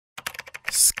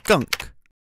skunk.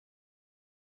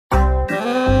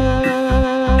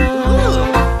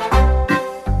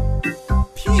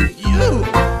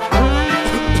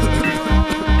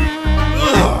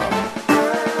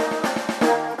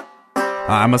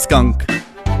 I'm a skunk.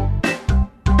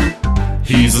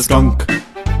 He's a skunk.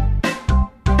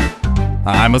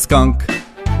 I'm a skunk.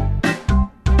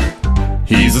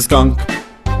 He's a skunk.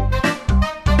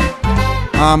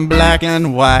 I'm black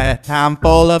and white, I'm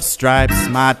full of stripes,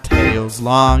 my tail's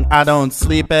long, I don't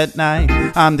sleep at night.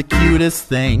 I'm the cutest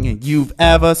thing you've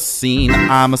ever seen.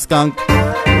 I'm a skunk.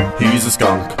 He's a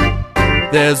skunk.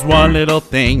 There's one little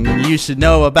thing you should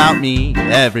know about me.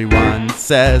 Everyone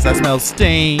says I smell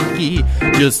stinky.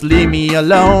 Just leave me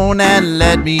alone and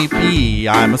let me be.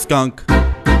 I'm a skunk.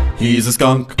 He's a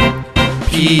skunk.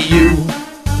 P-U.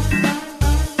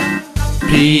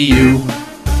 P-U.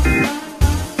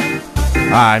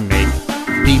 I make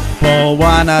people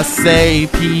wanna say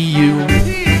P-U.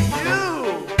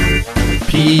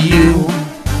 P-U.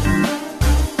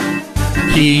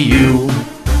 P-U.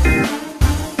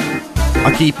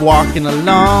 I'll keep walking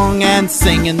along and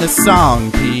singing this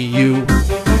song, P-U.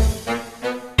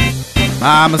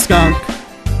 I'm a skunk.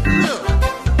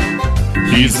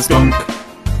 He's a skunk.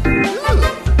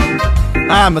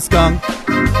 I'm a skunk.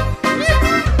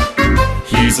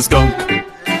 He's a skunk.